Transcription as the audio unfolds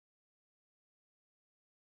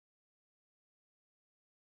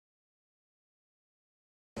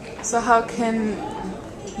So how can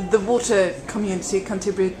the water community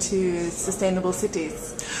contribute to sustainable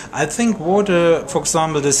cities? I think water, for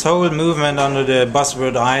example, this whole movement under the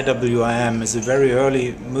buzzword IWIM is a very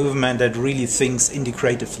early movement that really thinks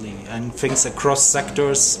integratively and thinks across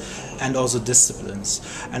sectors and also disciplines.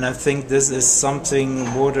 And I think this is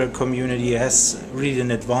something water community has really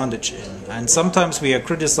an advantage in. And sometimes we are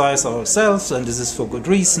criticized ourselves, and this is for good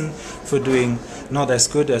reason, for doing not as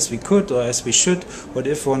good as we could or as we should. But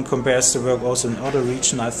if one compares the work also in other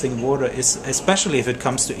regions, I think water is, especially if it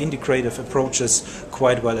comes to integrative approaches,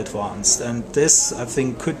 quite well advanced. And this, I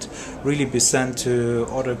think, could really be sent to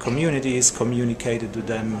other communities, communicated to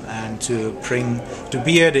them, and to bring to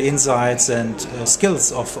bear the insights and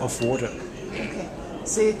skills of water. Okay.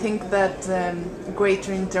 So you think that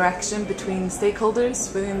greater interaction between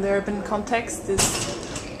stakeholders within the urban context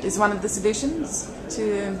is one of the solutions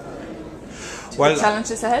to the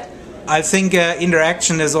challenges ahead? I think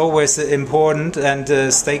interaction is always important, and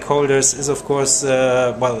stakeholders is, of course,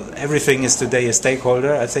 well, everything is today a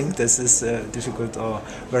stakeholder. I think this is a difficult or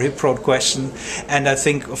very broad question, and I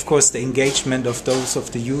think, of course, the engagement of those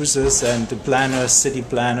of the users and the planners, city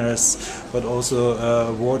planners, but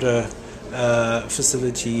also water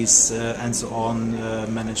facilities and so on,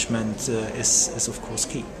 management is of course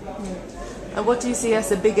key. And what do you see as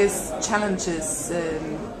the biggest challenges,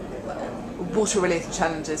 water-related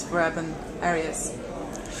challenges for urban areas?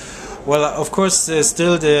 Well, of course,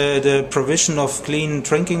 still the provision of clean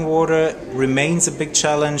drinking water remains a big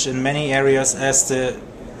challenge in many areas as the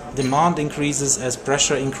demand increases, as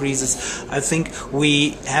pressure increases. I think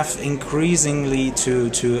we have increasingly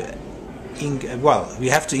we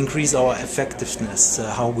have to increase our effectiveness,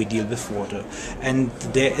 how we deal with water. And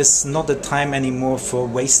there is not a time anymore for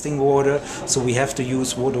wasting water, so we have to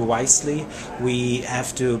use water wisely. We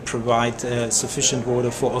have to provide sufficient water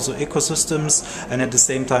for also ecosystems, and at the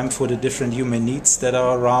same time for the different human needs that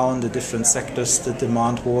are around, the different sectors that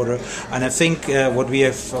demand water. And I think what we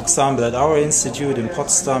have, for example, at our institute in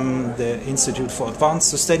Potsdam, the Institute for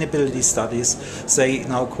Advanced Sustainability Studies, say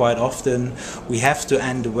now quite often, we have to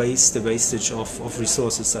end the wastage of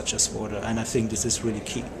resources such as water, and I think this is really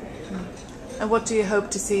key. And what do you hope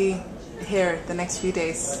to see here the next few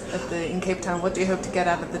days in Cape Town? What do you hope to get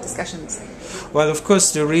out of the discussions? Well, of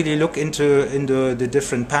course, to really look into the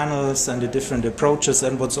different panels and the different approaches,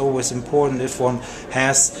 and what's always important, if one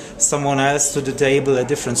has someone else to the table, a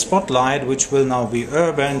different spotlight, which will now be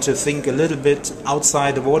urban, to think a little bit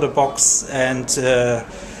outside the water box and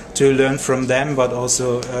to learn from them, but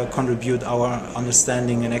also contribute our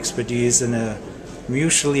understanding and expertise in a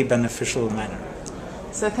mutually beneficial manner.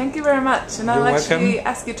 So thank you very much, and I'll welcome. Actually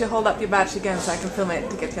ask you to hold up your badge again so I can film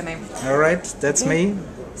it to get your name. All right, that's me.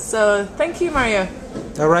 So thank you, Mario.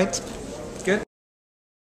 All right.